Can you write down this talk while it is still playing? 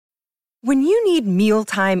When you need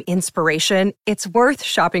mealtime inspiration, it's worth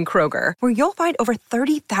shopping Kroger, where you'll find over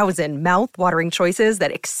 30,000 mouth-watering choices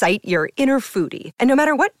that excite your inner foodie. And no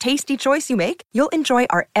matter what tasty choice you make, you'll enjoy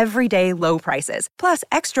our everyday low prices, plus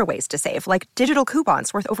extra ways to save, like digital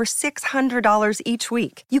coupons worth over $600 each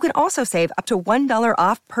week. You can also save up to $1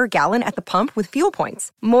 off per gallon at the pump with fuel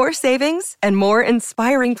points. More savings and more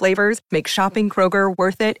inspiring flavors make shopping Kroger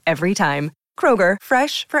worth it every time. Kroger,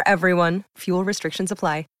 fresh for everyone. Fuel restrictions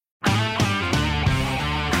apply.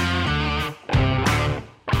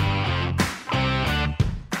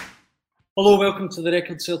 Hello, welcome to the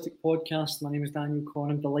Record Celtic podcast. My name is Daniel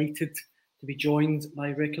Conn. I'm delighted to be joined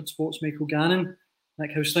by Record Sports' Michael Gannon.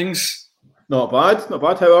 Nick, how's things? Not bad.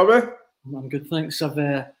 How are we? I'm good, thanks.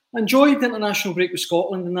 I've enjoyed the international break with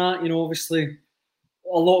Scotland and that. You know, obviously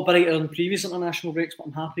a lot brighter than previous international breaks, but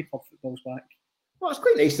I'm happy club football's back. Well, it's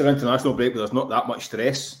quite nice to have an international break where there's not that much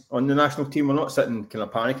stress on the national team. We're not sitting kind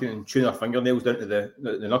of panicking and chewing our fingernails down to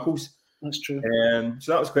the knuckles. That's true.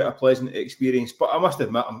 So that was quite a pleasant experience. But I must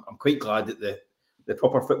admit, I'm quite glad that the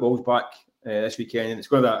proper football's back this weekend. And it's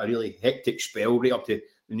going to be a really hectic spell right up to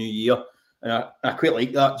the new year. And I quite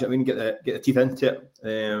like that. Do you know what I mean? Get the teeth into it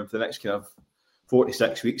for the next kind of 4 to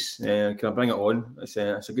 6 weeks. Kind of bring it on. It's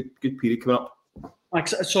a good period coming up.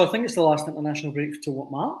 So I think it's the last international break till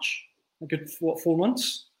what, March? A good 4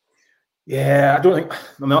 months? Yeah,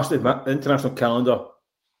 I must admit, the international calendar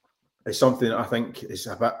is something that I think is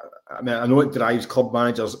a bit. I mean, I know it drives club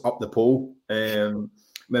managers up the pole. I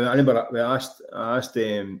remember I asked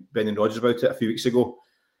Brendan Rodgers about it a few weeks ago.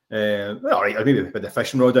 Well, all right, I maybe with the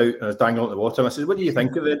fishing rod out and I was dangling on the water. And I said, "What do you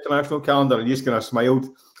think of the international calendar?" And he just kind of smiled.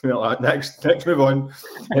 Like, next, move on.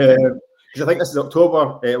 Because I think this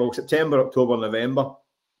is September, October, November.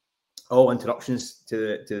 All interruptions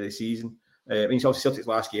to the season. I mean, obviously Celtic's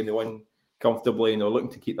last game, they won comfortably and they're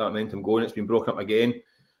looking to keep that momentum going. It's been broken up again.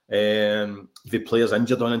 You've had players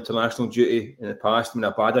injured on international duty in the past. I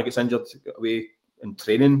mean, Abada gets injured away in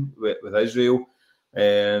training with Israel.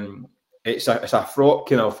 It's a fraught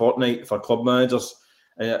kind of fortnight for club managers,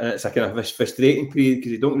 and it's a kind of frustrating period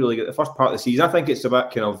because you don't really get the first part of the season. I think it's a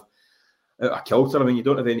bit kind of out of kilter. I mean, you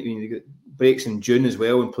don't have any. You get breaks in June as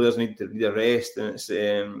well, and players need a rest, and it's.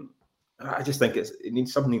 I just think it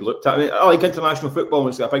needs something looked at. I mean, I like international football;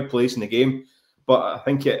 it's got a big place in the game. But I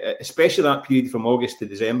think, especially that period from August to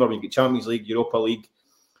December, when you get Champions League, Europa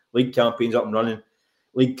League campaigns up and running,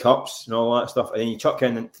 League Cups and all that stuff, and then you chuck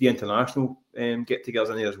in 3 international get-togethers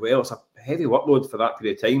in there as well. It's a heavy workload for that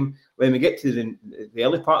period of time. When we get to the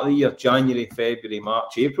early part of the year, January, February,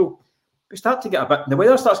 March, April, we start to get the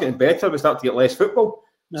weather starts getting better, we start to get less football.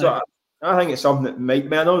 No. So I think it's something that might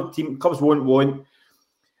be. I know clubs won't want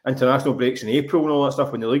international breaks in April and all that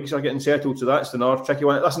stuff when the leagues are getting settled, so that's another tricky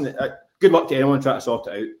one. Listen, good luck to anyone trying to sort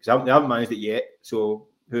it out because they haven't managed it yet. So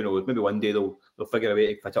who knows? Maybe one day they'll figure a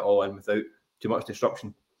way to fit it all in without too much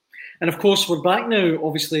disruption. And of course, we're back now.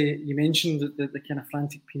 Obviously, you mentioned the kind of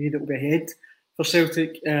frantic period that will be ahead for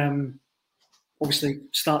Celtic. Obviously,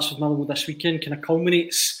 starts with Motherwell this weekend, kind of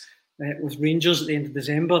culminates with Rangers at the end of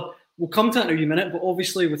December. We'll come to that in a wee minute, but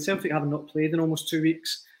obviously, with Celtic having not played in almost 2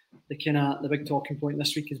 weeks, the big talking point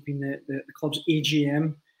this week has been the club's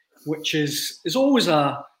AGM, which is always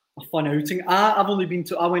a fun outing.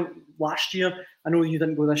 I went last year. I know you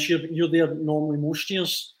didn't go this year, but you're there normally most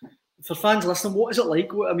years. For fans listening, what is it like?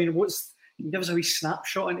 Can you give us a wee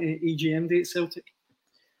snapshot into AGM day at Celtic?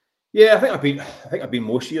 Yeah, I think I've been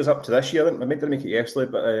most years up to this year. I meant to make it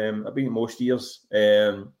yesterday, but I've been most years.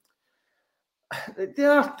 They're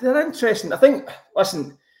interesting. I think.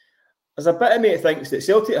 Listen, there's a bit of me that thinks that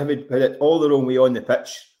Celtic have had it all their own way on the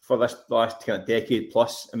pitch for this last kind of decade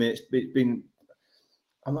plus. I mean, it's been.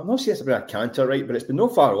 I'm not saying it's been a canter, right, but it's been no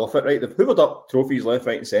far off it, right? They've hoovered up trophies left,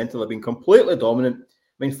 right, and centre. They've been completely dominant. I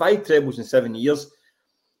mean, 5 trebles in 7 years.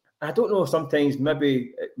 I don't know. Sometimes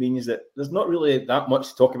maybe it means that there's not really that much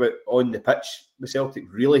to talk about on the pitch with Celtic,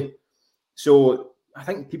 really. So I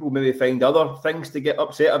think people maybe find other things to get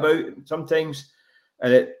upset about sometimes.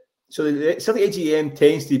 And the Celtic AGM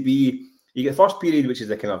tends to be, you get the first period, which is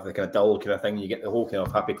the kind of dull kind of thing. You get the whole kind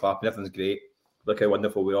of happy clap and everything's great. Look how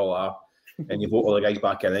wonderful we all are. And you vote all the guys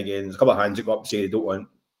back in again. There's a couple of hands that go up and say they don't want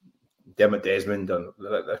Dermot Desmond. And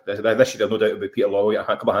this year, no doubt it'll be Peter Lawley. A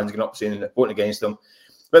couple of hands going up saying they're voting against them.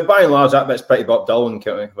 But by and large, that bit's pretty dull and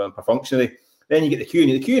kind of perfunctory. Then you get the Q&A.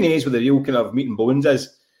 The Q&A is where the real kind of meat and bones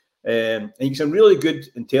is. And you get some really good,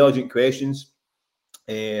 intelligent questions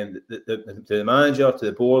to the manager, to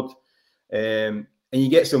the board. And you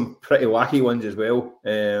get some pretty wacky ones as well.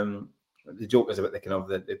 The joke is about the kind of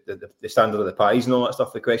the standard of the pies and all that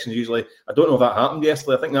stuff. The questions usually, I don't know if that happened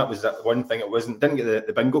yesterday. I think that was that one thing it wasn't. Didn't get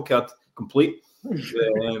the bingo card complete.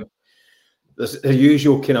 there's the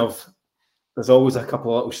usual kind of. There's always a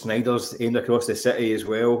couple of little Snyders aimed across the city as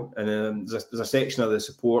well, and there's a section of the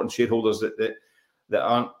support and shareholders that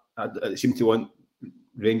aren't seem to want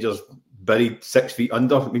Rangers buried 6 feet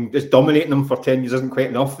under. I mean, just dominating them for 10 years isn't quite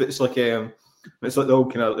enough. It's like the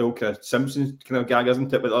old kind of Simpsons kind of gag,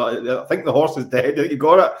 isn't it? But I think the horse is dead. You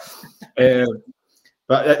got it.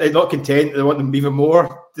 But they're not content. They want them even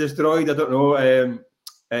more destroyed. I don't know.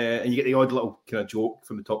 And you get the odd little kind of joke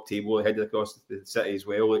from the top table headed across the city as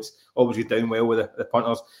well. It's always goes down well with the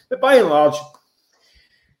punters. But by and large,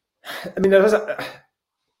 I mean, there's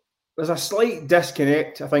a slight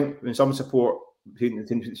disconnect, I think, in some support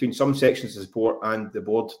between some sections of support and the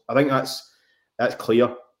board. I think that's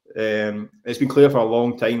clear. It's been clear for a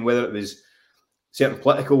long time, whether it was certain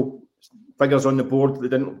political figures on the board they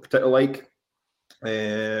didn't particularly like,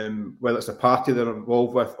 whether it's the party they're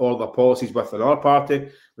involved with or the policies with another party.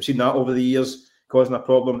 We've seen that over the years causing a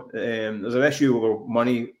problem. There's an issue over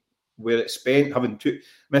money where it's spent.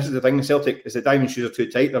 This is the thing in Celtic, is the diamond shoes are too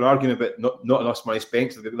tight. They're arguing about not enough money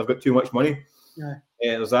spent, so they've got too much money. Yeah.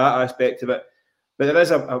 There's that aspect of it. But there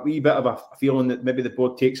is a wee bit of a feeling that maybe the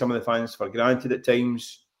board takes some of the fans for granted at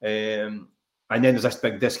times. And then there's this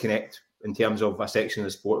big disconnect in terms of a section of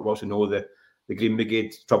the sport. We also know the Green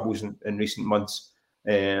Brigade troubles in recent months,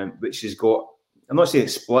 which has got, I'm not saying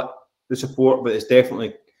it's split the support, but it's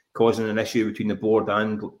definitely causing an issue between the board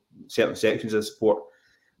and certain sections of the support.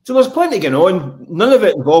 So there's plenty going on, none of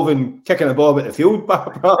it involving kicking a ball about the field,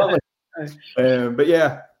 probably. But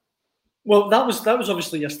yeah. Well, that was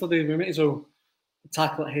obviously yesterday. We might as well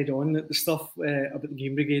tackle it head on. The stuff about the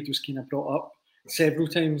Green Brigade was kind of brought up several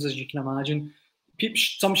times, as you can imagine.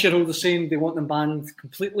 Some shareholders saying they want them banned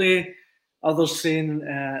completely. Others saying,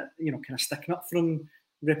 kind of sticking up for them.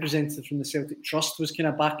 Representative from the Celtic Trust was kind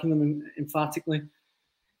of backing them emphatically.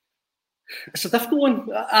 It's a difficult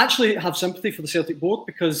one. I actually have sympathy for the Celtic board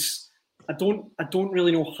because I don't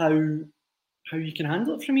really know how you can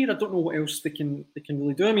handle it from here. I don't know what else they can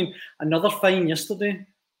really do. I mean, another fine yesterday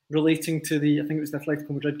relating to I think it was the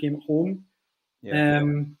Atletico Madrid game at home. Yeah.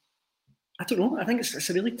 I don't know. I think it's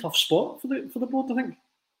a really tough spot for the board, I think.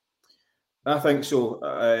 I think so.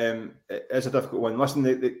 It's a difficult one. Listen,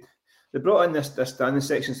 they brought in this standing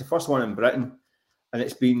section. It's the first one in Britain, and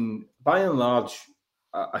it's been, by and large,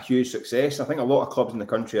 a huge success. I think a lot of clubs in the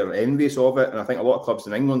country are envious of it, and I think a lot of clubs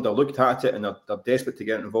in England have looked at it and they're desperate to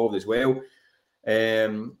get involved as well.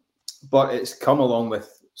 But it's come along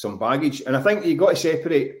with some baggage, and I think you've got to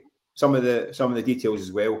separate some of the details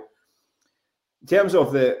as well. In terms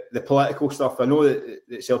of the political stuff, I know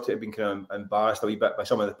that Celtic have been kind of embarrassed a wee bit by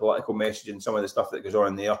some of the political messaging, some of the stuff that goes on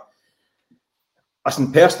in there.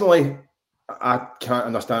 Listen, personally, I can't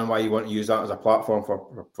understand why you want to use that as a platform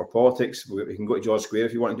for politics. We can go to George Square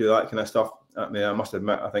if you want to do that kind of stuff. I mean, I must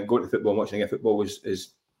admit, I think going to football and watching football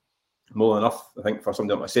is more than enough, I think, for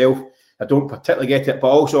somebody like myself. I don't particularly get it, but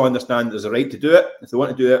I also understand there's a right to do it. If they want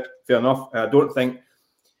to do it, fair enough. I don't think,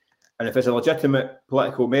 and if it's a legitimate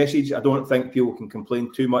political message, I don't think people can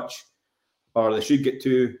complain too much, or they should get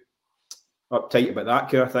too uptight about that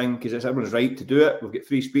kind of thing, because it's everyone's right to do it. We've got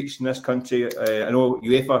free speech in this country. I know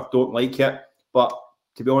UEFA don't like it, but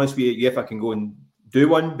to be honest with you, UEFA can go and do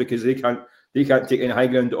one because they can't take any high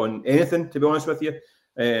ground on anything, to be honest with you.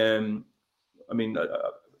 I mean,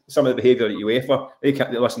 some of the behaviour at UEFA, they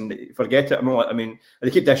can't listen, forget it. I mean, they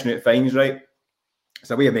keep dishing out fines, right?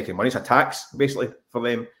 It's a way of making money. It's a tax, basically, for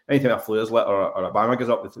them. Anytime a Flares lit or a banner goes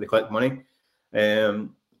up, they collect money.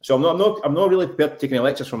 So I'm not really prepared to take any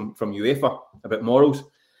lectures from UEFA about morals.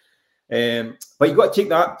 But you've got to take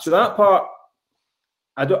that. So that part,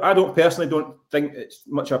 I personally don't think it's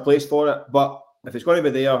much of a place for it. But if it's going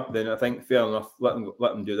to be there, then I think fair enough. Let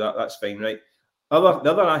them do that. That's fine, right? The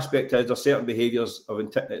other aspect is there's certain behaviours of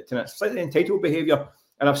slightly entitled behaviour,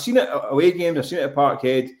 and I've seen it at away games. I've seen it at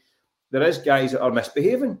Parkhead. There is guys that are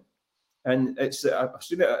misbehaving, and I've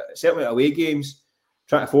seen it certainly at away games,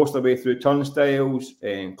 trying to force their way through turnstiles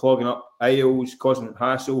and clogging up aisles, causing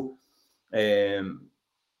hassle. And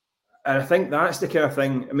I think that's the kind of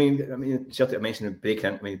thing. I mean, Celtic mentioned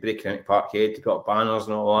breaking into Parkhead to put up banners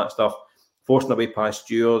and all that stuff, forcing their way past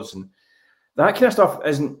stewards, and that kind of stuff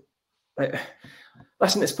isn't.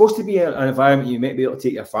 Listen, it's supposed to be an environment you might be able to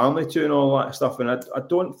take your family to and all that stuff, and I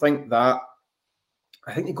don't think that.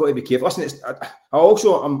 I think you've got to be careful. Listen,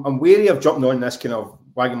 I'm wary of jumping on this kind of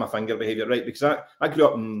wagging my finger behaviour, right? Because I grew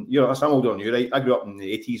up in, I'm older than you, right? I grew up in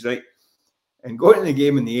the 80s, right? And going to the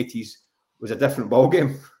game in the 80s was a different ball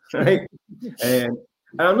game, right? And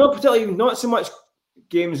I'm not so much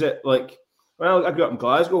games that, like, well, I grew up in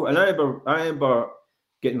Glasgow, and I remember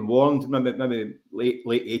getting warned, maybe late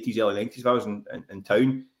 80s, early 90s, if I was in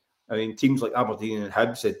town, I mean, teams like Aberdeen and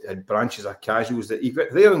Hibs had branches of casuals that you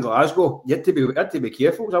got there in Glasgow. You had to be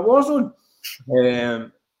careful. It was a war zone.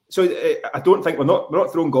 So I don't think we're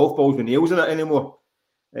not throwing golf balls with nails in it anymore.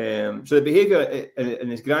 So the behaviour in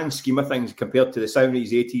this grand scheme of things compared to the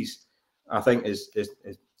 70s, 80s, I think is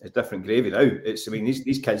different gravy now. I mean,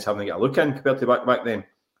 these kids haven't got a look in compared to back then,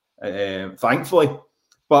 thankfully.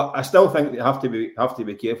 But I still think you have to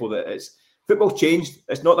be careful that football's changed.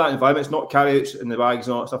 It's not that environment. It's not carryouts in the bags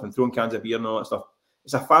and all that stuff and throwing cans of beer and all that stuff.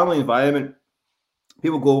 It's a family environment.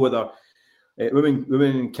 People go with their women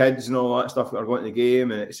and kids and all that stuff that are going to the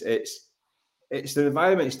game, and it's the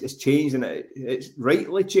environment. It's changed, and it's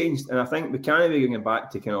rightly changed. And I think we can't be going back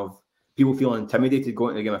to kind of people feeling intimidated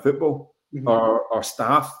going to the game of football, or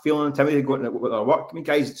staff feeling intimidated going to their work. I mean,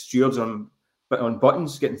 guys, stewards on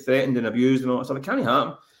buttons getting threatened and abused and all that stuff. It can't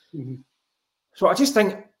happen. So I just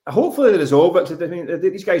think hopefully they resolve it. I mean,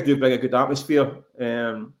 these guys do bring a good atmosphere,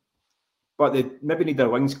 but they maybe need their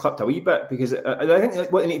wings clipped a wee bit, because I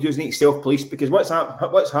think what they need to do is need to self-police, because what's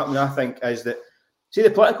happening, I think, is that, see, the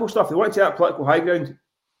political stuff, they want to take that political high ground,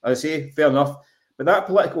 as I say, fair enough, but that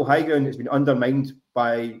political high ground has been undermined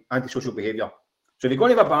by antisocial behaviour. So if you're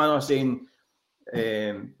going to have a banner saying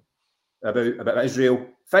about Israel,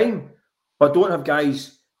 fine, but don't have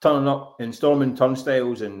guys turning up and storming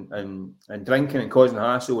turnstiles and drinking and causing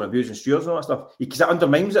hassle and abusing stewards and all that stuff, because it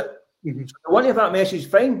undermines it. So if you want to have that message,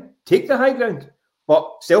 fine, take the high ground,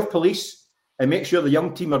 but self-police and make sure the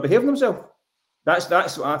young team are behaving themselves. That's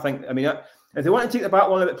what I think. I mean, if they want to take the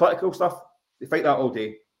battle on about political stuff, they fight that all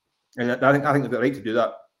day, and I think they've got the right to do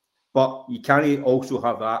that. But you can't also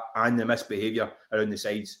have that and the misbehaviour around the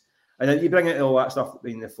sides, and then you bring into all that stuff,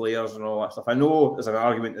 the flares and all that stuff. I know there's an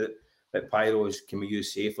argument that pyros can be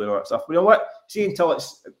used safely and all that stuff, but you know what? See, until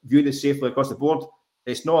it's viewed as safely across the board,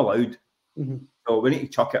 it's not allowed. So we need to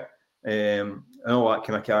chuck it. And all that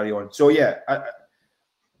kind of carry on. So yeah,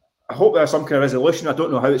 I hope there's some kind of resolution. I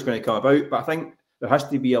don't know how it's going to come about, but I think there has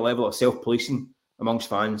to be a level of self-policing amongst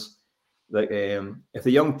fans. Like if the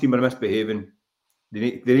young team are misbehaving, they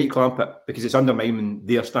need to clamp it, because it's undermining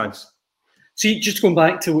their stance. See, just going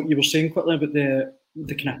back to what you were saying quickly about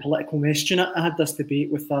the kind of political messaging, I had this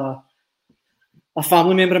debate with a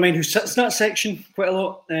family member of mine who sits in that section quite a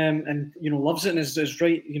lot, and loves it and is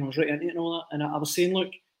right, is right into it and all that. And I was saying,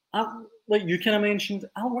 look, like you kind of mentioned,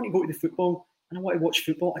 I want to go to the football and I want to watch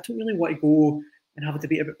football. I don't really want to go and have a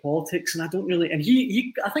debate about politics, and I don't really. And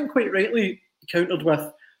he I think quite rightly countered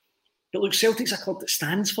with, but look, Celtic's a club that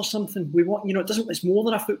stands for something. We want, it's more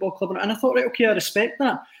than a football club. And I thought, right, okay, I respect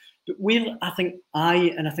that. But where I think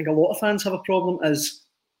a lot of fans have a problem is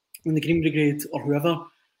when the Green Brigade or whoever,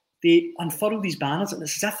 they unfurl these banners, and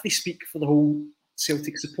it's as if they speak for the whole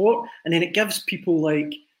Celtic support, and then it gives people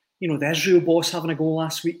like, the Israel boss having a goal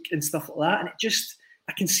last week and stuff like that, and it just,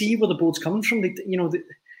 I can see where the board's coming from.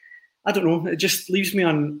 I don't know, it just leaves me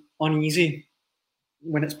uneasy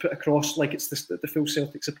when it's put across like it's the full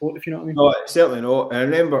Celtic support, if you know what I mean. No, certainly not. I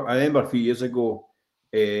remember a few years ago,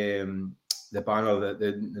 the banner,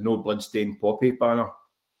 the no bloodstained poppy banner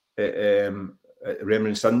at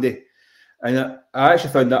Remembrance Sunday, and I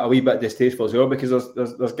actually found that a wee bit distasteful as well, because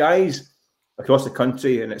there's guys across the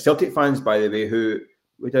country, and Celtic fans, by the way, who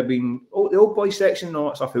would have been the old boys section and all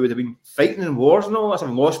that stuff, who would have been fighting in wars and all that stuff,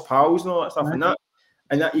 and lost pals and all that stuff, right.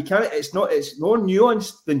 and that you can't. It's more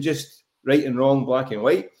nuanced than just right and wrong, black and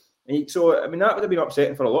white. And so I mean, that would have been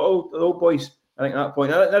upsetting for a lot of the old boys. I think at that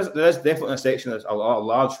point, there is definitely a section that's a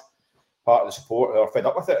large part of the support who are fed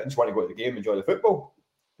up with it and just want to go to the game, enjoy the football.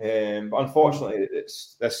 But unfortunately,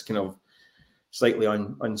 it's this kind of slightly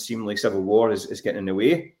unseemly civil war is getting in the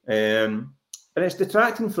way, and it's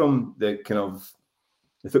detracting from the kind of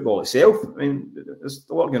the football itself. I mean, there's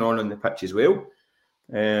a lot going on the pitch as well.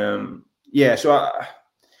 So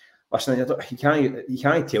listen, you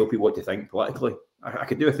can't tell people what to think politically. I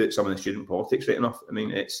could do without some of the student politics, right enough. I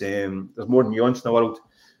mean, it's there's more nuance in the world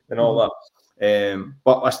than all that.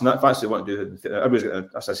 But listen, that's what they want to do. Everyone's going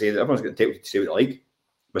to, as I say, everyone's going to take to say what they like.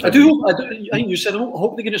 I think you said, I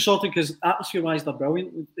hope they get it sorted, because atmosphere-wise, they're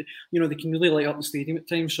brilliant. They can really light up the stadium at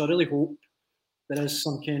times. So I really hope there is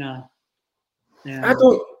some kind of.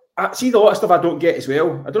 I see a lot of stuff I don't get as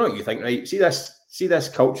well. I don't know what you think, right? See this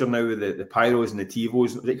culture now with the pyros and the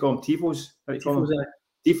tivos. What do you call them? Tivos? What do you call them?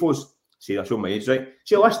 Tifos. See, I show my age, right?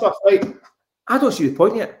 See all that stuff, right? I don't see the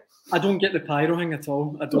point in it. I don't get the pyro thing at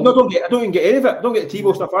all. I don't even get any of it. I don't get the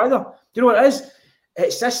Tivo stuff either. Do you know what it is?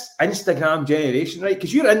 It's this Instagram generation, right?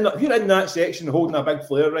 Because you're in that section holding a big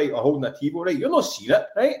flare, right, or holding a Tivo, right? You're not seeing it,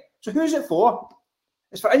 right? So who's it for?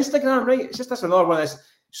 It's for Instagram, right? It's just this another one of this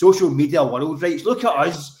social media world, right? Look at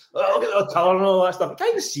us. Look at the colour and all that stuff. You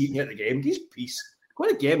can't even see it near the game. These peace.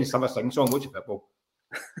 a game and have a sing song. Watch football.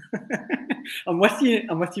 I'm with you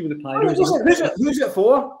with the Pyros. Who's it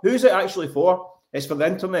for? Who's it actually for? It's for the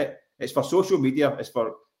internet. It's for social media. It's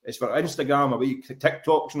for Instagram or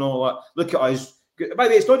TikToks and all that. Look at us. By the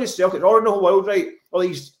way, it's not just Celtic. All in the whole world, right? All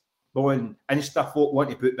these going Insta folk want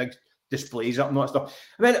to put big displays up and all that stuff.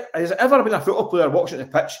 I mean, has there ever been a football player watching the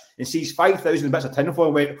pitch and sees 5,000 bits of tinfoil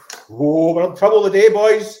and went, "Whoa, we're in trouble today,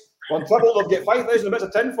 boys. We're in trouble. They'll get 5,000 bits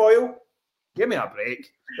of tinfoil. Give me a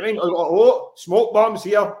break." I mean, smoke bombs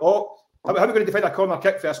here. How are we going to defend a corner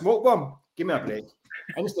kick for a smoke bomb? Give me a break.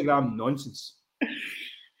 Instagram nonsense.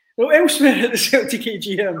 Well, elsewhere at the Celtic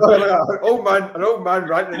AGM. An old man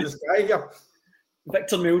ranting in the sky here.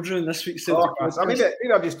 Victor Mildrew this week's Celtic. Maybe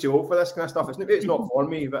I'm just too old for this kind of stuff. It's not for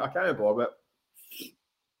me, but I can't bother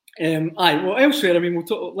it. Well, elsewhere, I mean,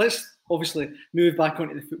 let's obviously move back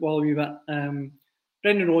onto the football a wee bit.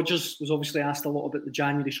 Brendan Rodgers was obviously asked a lot about the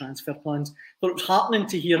January transfer plans. But it was heartening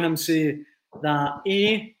to hear him say that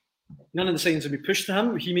A, none of the signings will be pushed to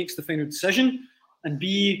him. He makes the final decision. And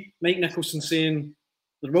B, Mike Nicholson saying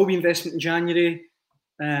there will be investment in January.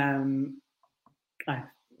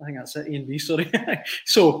 I think that's it, A and B, sorry.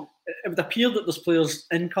 So it would appear that there's players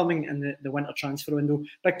incoming in the winter transfer window.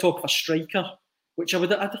 Big talk of a striker, which I'd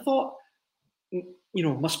have thought,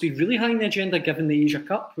 must be really high on the agenda given the Asia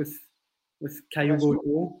Cup with Kyogo.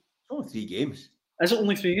 It's only 3 games. Is it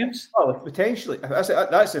only 3 games? Well, potentially.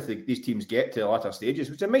 That's if these teams get to the latter stages,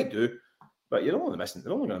 which they might do. But you're only missing.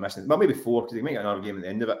 They're only going to miss. Well, maybe 4 because they might get another game at the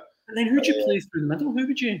end of it. And then who'd you play through the middle? Who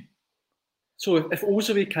would you? So if O's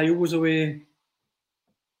away, Kyogo's away.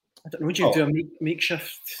 I don't know. Would you do a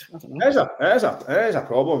makeshift? I don't know. It is a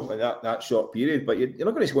problem in that short period. But you're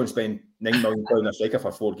not going to go and spend £9 million on a striker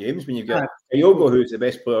for 4 games when you've got Kyogo, who's the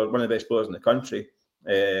best player, one of the best players in the country,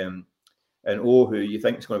 and O, who you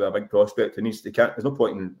think is going to be a big prospect. There's no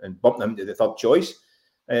point in bumping him to the third choice.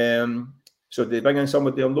 So they bring in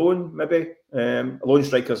somebody on loan, maybe. Loan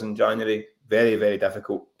strikers in January, very, very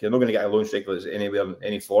difficult. You're not going to get a loan striker that's anywhere in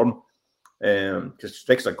any form. Because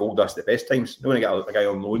strikers are gold dust at the best times. You're going to get a guy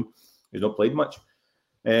on loan who's not played much.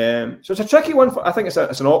 So it's a tricky one. I think it's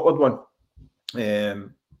an awkward one. There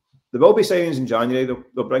will be signings in January.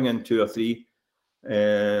 They'll bring in 2 or 3.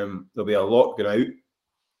 There'll be a lot going out.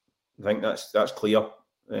 I think that's clear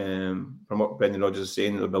from what Brendan Rodgers is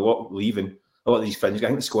saying. There'll be a lot leaving. A lot of these fringe. I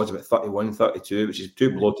think the squad's about 31, 32, which is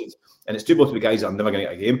too bloated. And it's too bloated with guys that are never going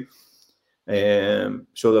to get a game.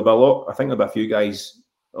 So there'll be a lot. I think there'll be a few guys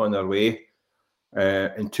on their way.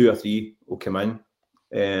 And 2 or 3 will come in.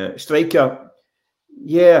 Striker,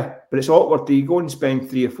 yeah, but it's awkward. Do you go and spend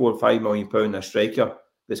 £3 or £4 or £5 million on a striker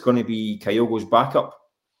that's going to be Kyogo's backup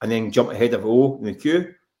and then jump ahead of O in the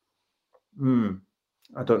queue?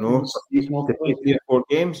 I don't know. 3 or 4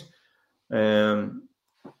 games.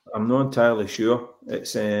 I'm not entirely sure.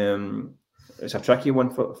 It's a tricky one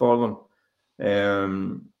for them.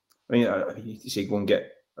 I mean, you say go and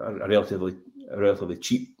get a relatively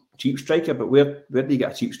cheap striker, but where do you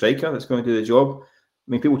get a cheap striker that's going to do the job? I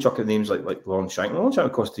mean, people chuck at names like Lawrence Shank. Lawrence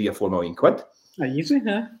Shank cost £3 or £4 million. Easy,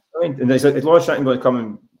 yeah. I mean, and is Lawrence Shank going to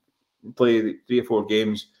come and play 3 or 4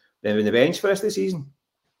 games, then in the bench for the rest of the season?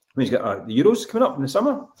 I mean, he's got the Euros coming up in the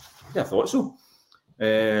summer. Yeah, I thought so.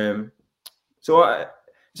 It's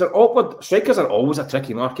an awkward. Strikers are always a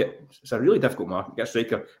tricky market. It's a really difficult market to get a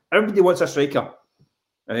striker. Everybody wants a striker.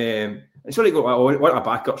 And so they go, I want a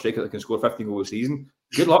backup striker that can score 15 goals a season.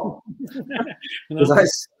 Good luck.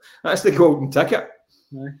 That's the golden ticket.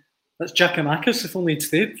 That's Giakoumakis if only he'd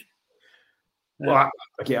stayed. Well,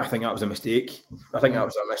 I think that was a mistake. I think that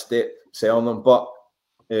was a mistake selling them, but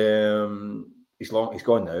he's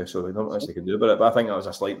gone now, so there's not much they can do about it. But I think that was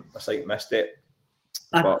a slight mistake.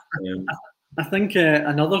 I think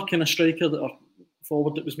another kind of striker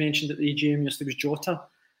forward that was mentioned at the AGM yesterday was Jota.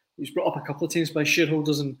 He was brought up a couple of times by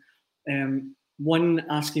shareholders, and one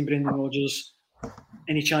asking Brendan Rodgers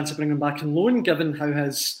any chance of bringing him back on loan, given how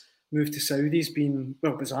his move to Saudi's been,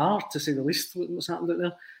 well, bizarre to say the least, what's happened out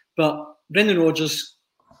there. But Brendan Rodgers,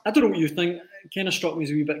 I don't know what you think, kind of struck me as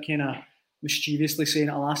a wee bit kind of mischievously saying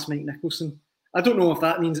I'll ask Mike Nicholson. I don't know if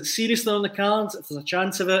that means it's seriously on the cards, if there's a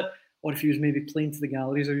chance of it, or if he was maybe playing to the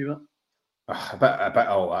galleries a wee bit. A bit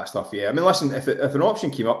of all that stuff, yeah. I mean, listen, if an option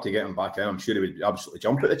came up to get him back in, I'm sure he would absolutely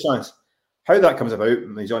jump at the chance. How that comes about,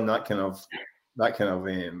 and he's on that kind of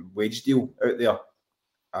wage deal out there,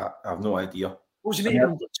 I have no idea. What was he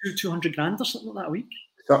making? $200,000 or something like that a week?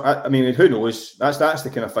 So, I mean, who knows? That's the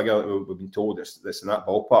kind of figure that we've been told that's in that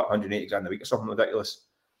ballpark, $180,000 a week or something ridiculous.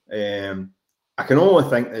 I can only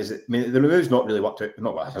think the move's not really worked out. It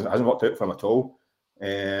hasn't worked out for him at all.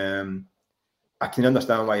 I can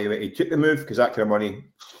understand why he took the move, because that kind of money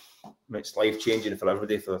it's life changing for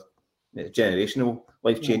everybody, for it's generational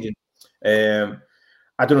life changing.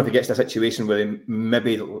 I don't know if he gets to a situation where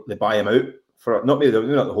maybe they buy him out for not maybe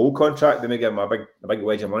not the whole contract. They may give him a big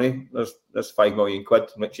wedge of money. There's £5 million.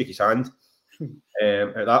 Might shake his hand.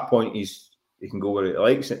 At that point, he can go where he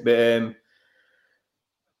likes it. But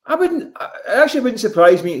it actually wouldn't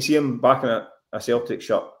surprise me to see him back in a Celtic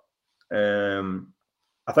shirt.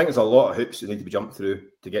 I think there's a lot of hoops that need to be jumped through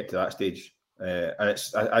to get to that stage, and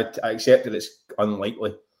I accept that it's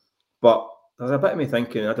unlikely, but there's a bit of me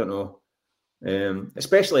thinking, I don't know.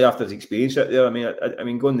 Especially after his experience out there. I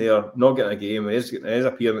mean, going there, not getting a game, his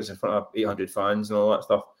appearance in front of 800 fans and all that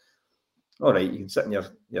stuff. All right, you can sit in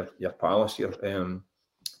your palace.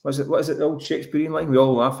 What is it? The old Shakespearean line. We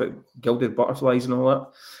all laugh at gilded butterflies and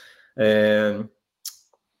all that.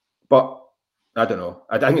 But I don't know.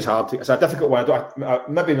 I think it's hard. It's a difficult one. I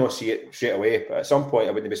maybe not see it straight away, but at some point,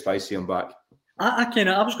 I wouldn't be surprised to see him back. I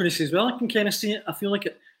was going to say as well. I can kind of see it. I feel like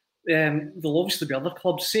it. There'll obviously be other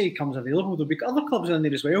clubs, say he comes available, there'll be other clubs in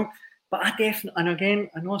there as well. But I definitely, and again,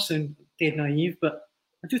 I know I sound dead naive, but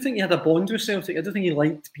I do think he had a bond with Celtic. I do think he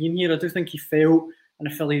liked being here. I do think he felt an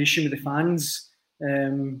affiliation with the fans. He's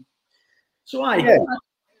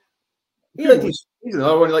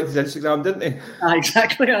another one who liked his Instagram, didn't he?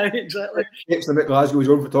 Exactly. Takes them at Glasgow, his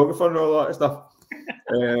own photographer and all that stuff.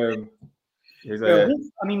 I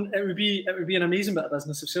mean, it would be an amazing bit of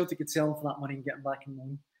business if Celtic could sell him for that money and get him back in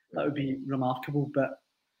line. That would be remarkable, but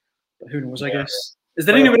who knows, I guess. Is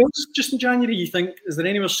there anyone else just in January, you think? Is there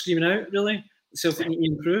anyone screaming out, really? Celtic need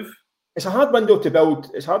to improve? It's a hard window to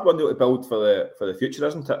build. It's a hard window to build for the future,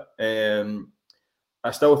 isn't it?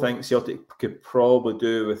 I still think Celtic could probably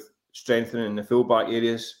do with strengthening the full-back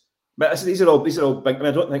areas. But these are all big. I mean,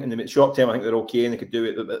 I don't think in the short term, I think they're okay and they could do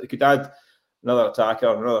it. They could add another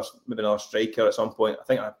attacker, maybe another striker at some point. I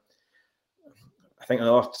think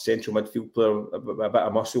another central midfield player, a bit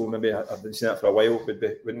of muscle, maybe I've been saying that for a while,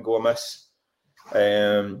 wouldn't go amiss.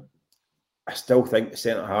 I still think the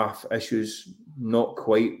centre half issue's not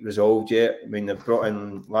quite resolved yet. I mean, they've brought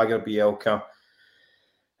in Lager, Bielka,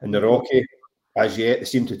 and the Rocky. As yet,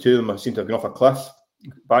 two of them seem to have gone off a cliff,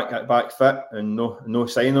 back fit, and no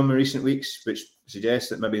sign of them in recent weeks, which suggests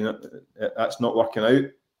that maybe that's not working out.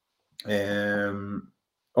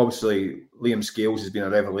 Obviously, Liam Scales has been a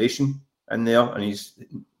revelation in there, and he's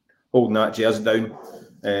holding that jersey down.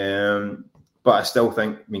 But I still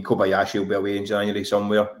think, Kobayashi will be away in January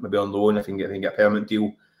somewhere, maybe on loan if he can get a permanent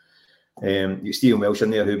deal. Stephen Welsh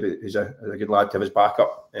in there, who's a good lad to have his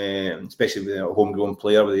backup, especially with a homegrown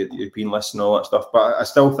player with the European list and all that stuff. But I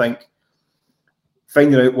still think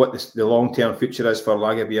finding out what the long-term future is for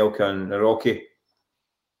Lager, Bielka and Rocky,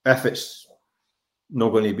 if it's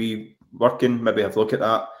not going to be working, maybe have to look at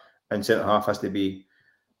that, and centre-half has to be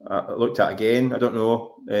looked at again. I don't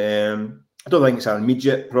know. I don't think it's an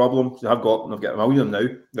immediate problem. I've got a million of them now.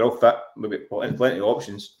 They're all fit. Maybe plenty of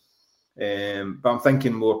options. But I'm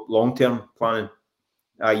thinking more long-term planning,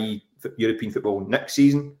 i.e. European football next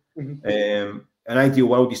season. An ideal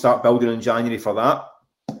world, you start building in January for that.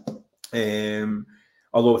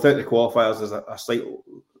 Although without the qualifiers, there's a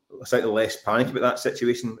slightly less panic about that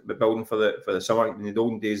situation, but building for the summer. In the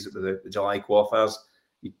olden days with the July qualifiers,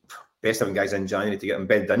 you best having guys in January to get them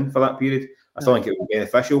bedded in for that period. I still think it would be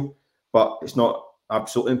beneficial, but it's not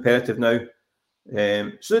absolutely imperative now.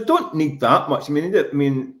 So they don't need that much.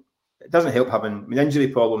 It doesn't help having injury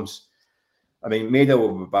problems. Maida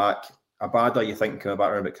will be back. Abada, you think, coming back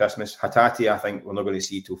around about Christmas. Hatate, I think we're not going to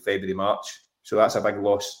see till February, March. So that's a big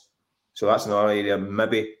loss. So that's another area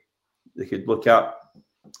maybe they could look at.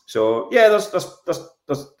 So yeah, there's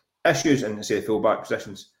issues in, say, the full-back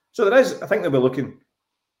positions. So there is. I think they'll be looking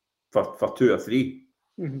for 2 or 3.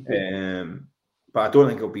 But I don't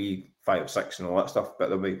think it'll be 5 or 6 and all that stuff. But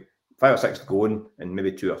there'll be 5 or 6 going and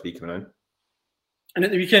maybe 2 or 3 coming in. And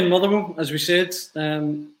at the weekend, Motherwell, as we said,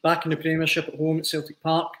 back in the Premiership at home at Celtic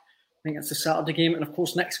Park. I think it's the Saturday game. And of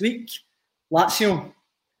course, next week, Lazio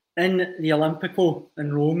in the Olimpico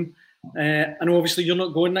in Rome. I know obviously you're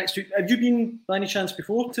not going next week. Have you been by any chance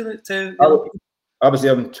before to the I was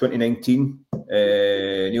there in 2019,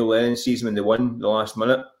 Neil Lennon season when they won the last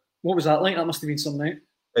minute. What was that like? That must have been some night.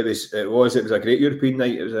 It was a great European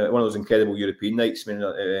night. It was one of those incredible European nights.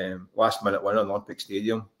 Last minute winner in Olympic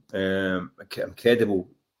Stadium. Incredible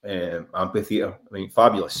amphitheatre.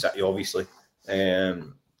 Fabulous city, obviously.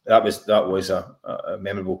 That was a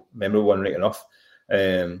memorable one, right enough.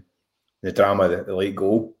 The drama, the late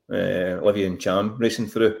goal, Olivier and Cham racing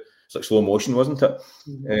through. It's like slow motion, wasn't it?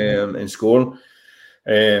 And scoring.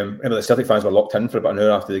 The Celtic fans were locked in for about an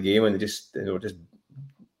hour after the game, and they were just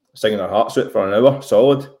singing their hearts out for an hour,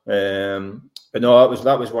 solid. But no,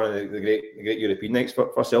 that was one of the great European nights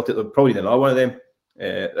for Celtic. They're probably another one of them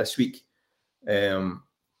this week. I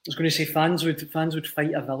was going to say fans would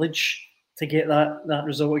fight a village to get that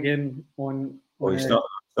result again on. Well, he's not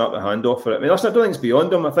the handoff for it. I mean, I don't think it's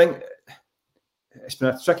beyond them. I think it's been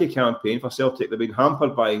a tricky campaign for Celtic. They've been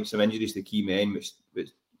hampered by some injuries to key men, which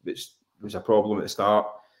was a problem at the start.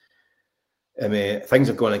 I mean, things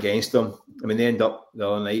have gone against them. I mean, they end up the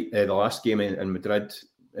other night, the last game in Madrid.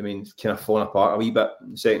 I mean, kind of falling apart a wee bit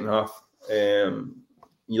in the second half. You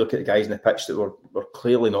look at the guys in the pitch that were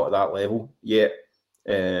clearly not at that level yet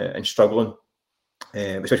and struggling,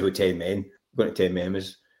 especially with 10 men. Going to 10 men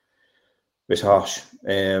was harsh.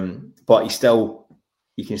 But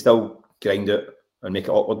he can still grind it and make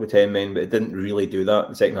it awkward with 10 men, but it didn't really do that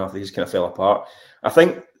in the second half. They just kind of fell apart. I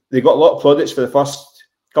think they got a lot of plaudits for the first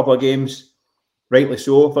couple of games, rightly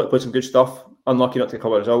so. I thought they played some good stuff. Unlucky not to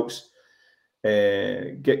cover results.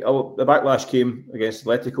 The backlash came against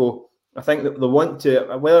Atletico. I think that they want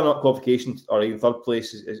to, whether or not qualification or even third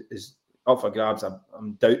place is up for grabs.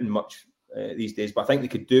 I'm doubting much these days, but I think they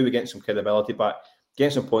could do with getting some credibility back,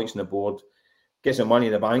 get some points on the board, get some money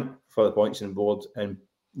in the bank for the points on the board, and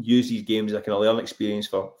use these games as a kind of learning experience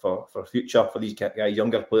for future for these guys,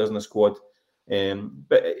 younger players in the squad.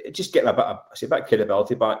 But just getting a bit of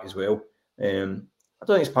credibility back as well. I don't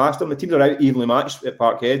think it's past them. The teams are out evenly matched at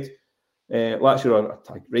Parkhead. Lazio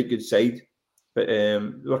are a great good side, but they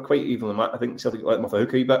were quite evenly matched. I think Celtic let them off the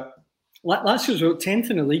hook a wee bit. Lazio's about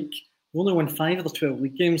 10th in the league. They've only won 5 of the 12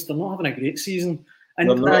 league games. They're not having a great season. And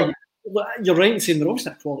you're right in saying they're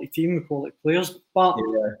obviously a quality team with quality players, but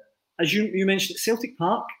as you mentioned, at Celtic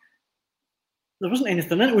Park, there wasn't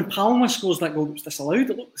anything in it. When Palma scores that goal that was disallowed,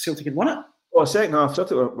 it looked like Celtic had won it. Well, the second half,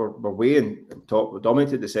 Celtic were way in top,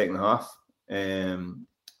 dominated the second half.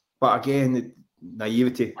 But again, the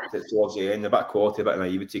naivety towards the end, a bit of quality, a bit of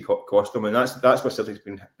naivety cost them, and that's where Celtic's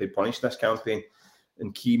been punished this campaign.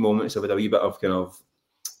 In key moments, of a wee bit of kind of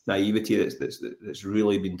naivety that's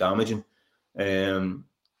really been damaging.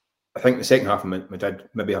 I think the second half of Madrid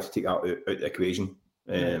maybe have to take that out of the equation.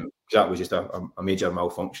 That was just a major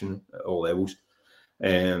malfunction at all levels.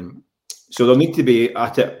 So they'll need to be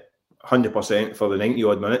at it 100% for the 90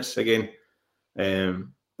 odd minutes again.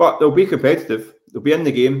 But they'll be competitive. They'll be in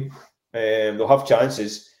the game. They'll have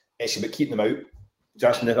chances. It's about keeping them out.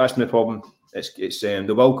 That's been the problem.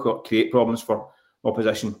 They will create problems for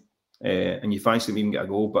opposition, and you fancy them even get a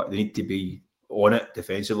goal, but they need to be on it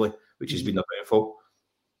defensively, which has been their downfall.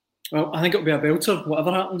 Well, I think it'll be a belter.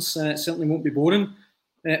 Whatever happens, it certainly won't be boring.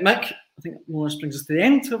 Mick, I think that more or less brings us to the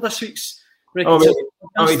end of this week's record.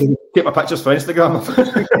 Take my pictures for Instagram.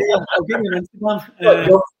 I'll get you on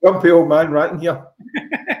Instagram. Grumpy old man ranting here.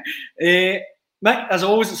 Mick, as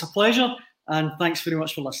always, it's a pleasure, and thanks very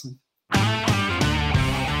much for listening.